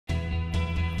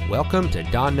Welcome to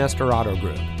Don Nestor Auto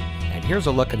Group, and here's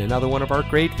a look at another one of our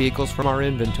great vehicles from our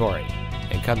inventory.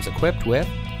 It comes equipped with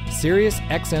Sirius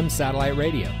XM satellite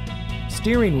radio,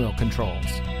 steering wheel controls,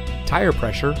 tire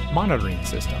pressure monitoring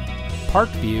system, park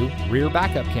view rear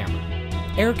backup camera,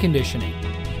 air conditioning,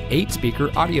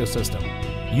 8-speaker audio system,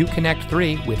 Uconnect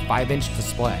 3 with 5-inch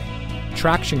display,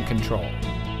 traction control,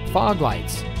 fog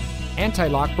lights,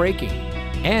 anti-lock braking,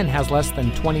 and has less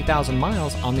than 20,000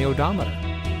 miles on the odometer.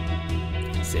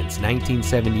 Since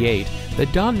 1978, the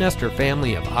Don Nestor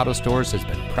family of auto stores has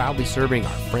been proudly serving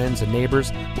our friends and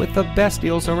neighbors with the best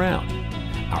deals around.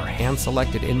 Our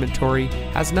hand-selected inventory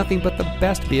has nothing but the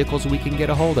best vehicles we can get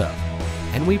a hold of,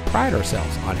 and we pride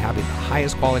ourselves on having the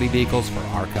highest quality vehicles for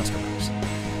our customers.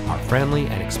 Our friendly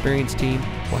and experienced team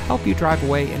will help you drive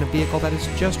away in a vehicle that is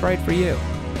just right for you.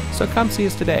 So come see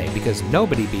us today, because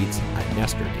nobody beats a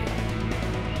Nestor deal.